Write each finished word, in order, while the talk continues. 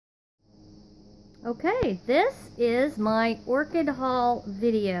Okay, this is my orchid haul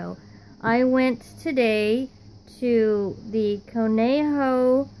video. I went today to the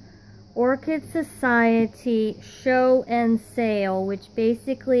Conejo Orchid Society show and sale, which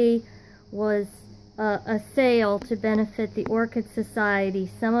basically was a sale to benefit the Orchid Society.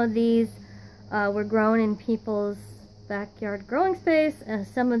 Some of these were grown in people's backyard growing space, and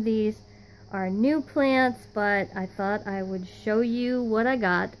some of these are new plants, but I thought I would show you what I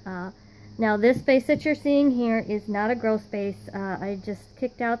got. Now this space that you're seeing here is not a grow space. I just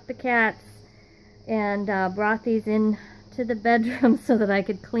kicked out the cats and brought these in to the bedroom so that I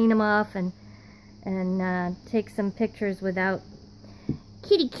could clean them off and take some pictures without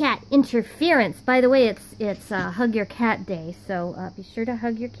kitty cat interference. By the way, it's Hug Your Cat Day, so be sure to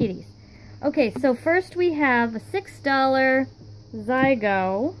hug your kitties. Okay, so first we have a $6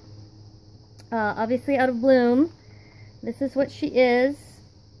 Zygo, obviously out of bloom. This is what she is.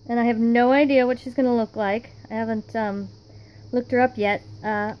 And I have no idea what she's going to look like. I haven't looked her up yet.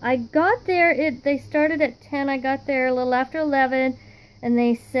 I got there, they started at 10. I got there a little after 11. And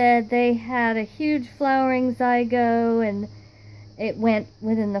they said they had a huge flowering Zygo. And it went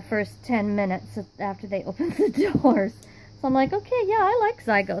within the first 10 minutes after they opened the doors. So I'm like, okay, yeah, I like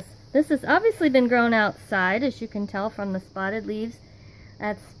Zygos. This has obviously been grown outside, as you can tell from the spotted leaves.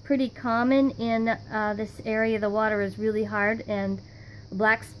 That's pretty common in this area. The water is really hard, and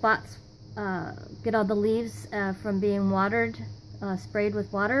black spots get all the leaves from being watered, sprayed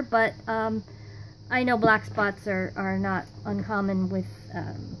with water, but I know black spots are not uncommon with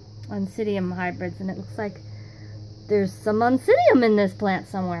Oncidium hybrids, and it looks like there's some Oncidium in this plant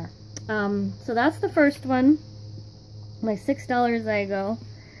somewhere. So that's the first one, my $6 Zygo.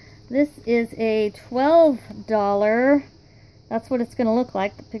 This is a $12. That's what it's going to look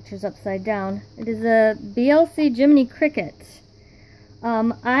like. The picture's upside down. It is a BLC Jiminy Cricket.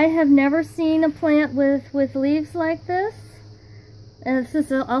 I have never seen a plant with leaves like this. And this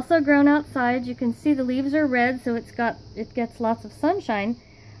is also grown outside. You can see the leaves are red, so it gets lots of sunshine.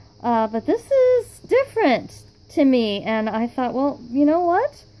 But this is different to me, and I thought, well, you know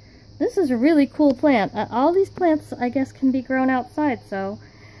what? This is a really cool plant. All these plants, I guess, can be grown outside, so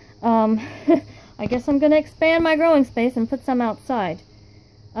I guess I'm going to expand my growing space and put some outside.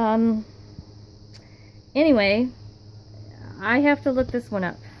 Anyway, I have to look this one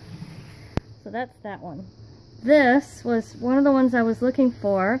up. So that's that one. This was one of the ones I was looking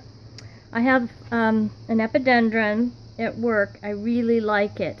for. I have an epidendron at work. I really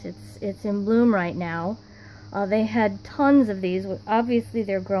like it. It's in bloom right now. They had tons of these. Obviously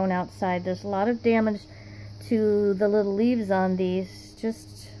they're grown outside. There's a lot of damage to the little leaves on these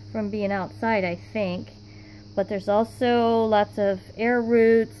just from being outside, I think. But there's also lots of air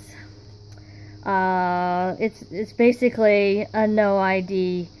roots. It's basically a no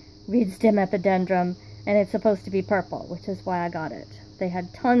ID reed stem epidendrum, and it's supposed to be purple, which is why I got it. They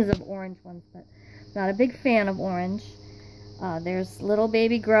had tons of orange ones, but not a big fan of orange. There's little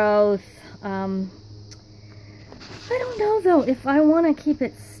baby growth. I don't know though if I want to keep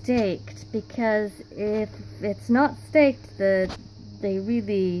it staked, because if it's not staked, they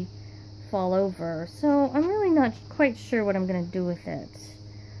really fall over. So I'm really not quite sure what I'm going to do with it.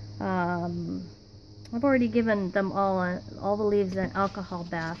 I've already given them all the leaves an alcohol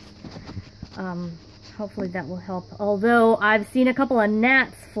bath. Hopefully that will help. Although I've seen a couple of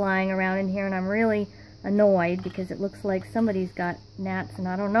gnats flying around in here, and I'm really annoyed because it looks like somebody's got gnats, and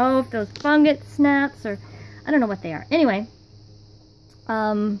I don't know if those fungus gnats or I don't know what they are. Anyway,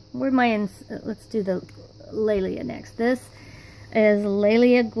 let's do the Laelia next. This is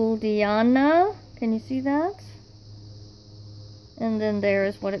Laelia gouldiana. Can you see that? And then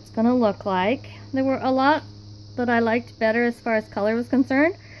there's what it's going to look like. There were a lot that I liked better as far as color was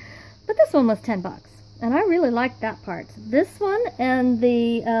concerned, but this one was 10 bucks, and I really liked that part. This one and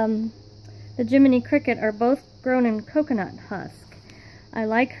the Jiminy Cricket are both grown in coconut husk. I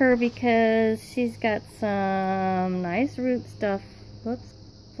like her because she's got some nice root stuff. Whoops,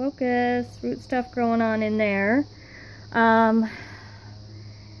 focus. Root stuff growing on in there.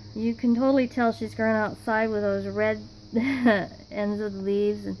 You can totally tell she's grown outside with those red ends of the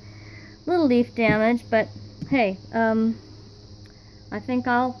leaves and little leaf damage, but hey, I think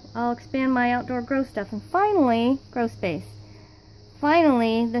I'll expand my outdoor grow stuff. And finally, grow space.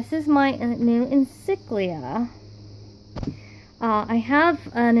 Finally, this is my new Encyclia. I have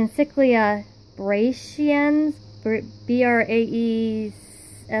an Encyclia Braesiens, B-R-A-E-S-C-E-N-S,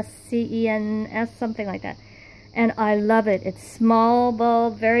 something like that. And I love it. It's small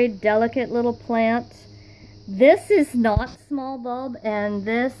bulb, very delicate little plant. This is not small bulb, and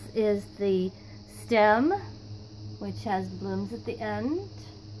this is the stem, which has blooms at the end.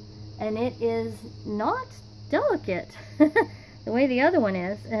 and it is not delicate the way the other one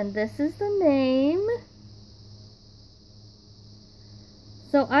is. And this is the name.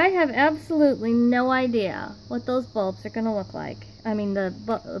 So I have absolutely no idea what those bulbs are going to look like. I mean, the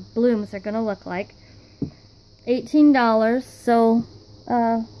blooms are going to look like. $18, so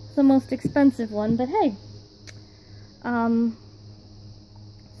the most expensive one, but hey.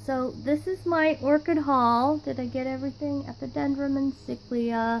 So this is my orchid haul. Did I get everything? Epidendrum and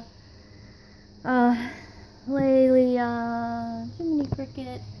Cyclia, Laelia, Jiminy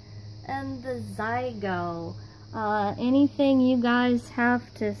Cricket, and the Zygo. Anything you guys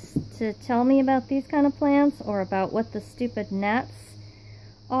have to tell me about these kind of plants, or about what the stupid gnats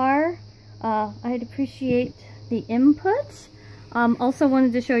are, I'd appreciate the input. Also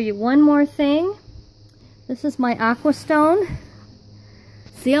wanted to show you one more thing. This is my aquastone.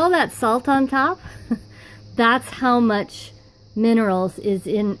 See all that salt on top? That's how much minerals is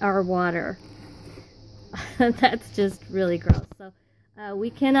in our water. That's just really gross. So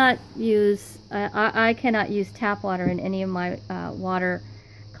we cannot use, I cannot use tap water in any of my water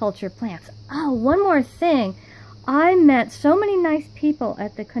culture plants. Oh, one more thing. I met so many nice people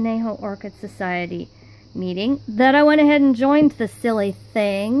at the Conejo Orchid Society meeting that I went ahead and joined the silly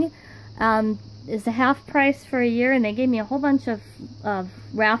thing. It's a half price for a year, and they gave me a whole bunch of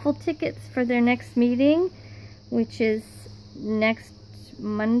raffle tickets for their next meeting, which is next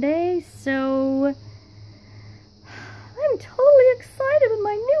Monday. So I'm totally excited with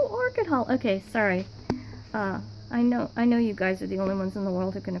my new orchid haul. Okay, sorry. I know you guys are the only ones in the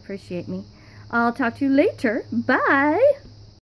world who can appreciate me. I'll talk to you later. Bye.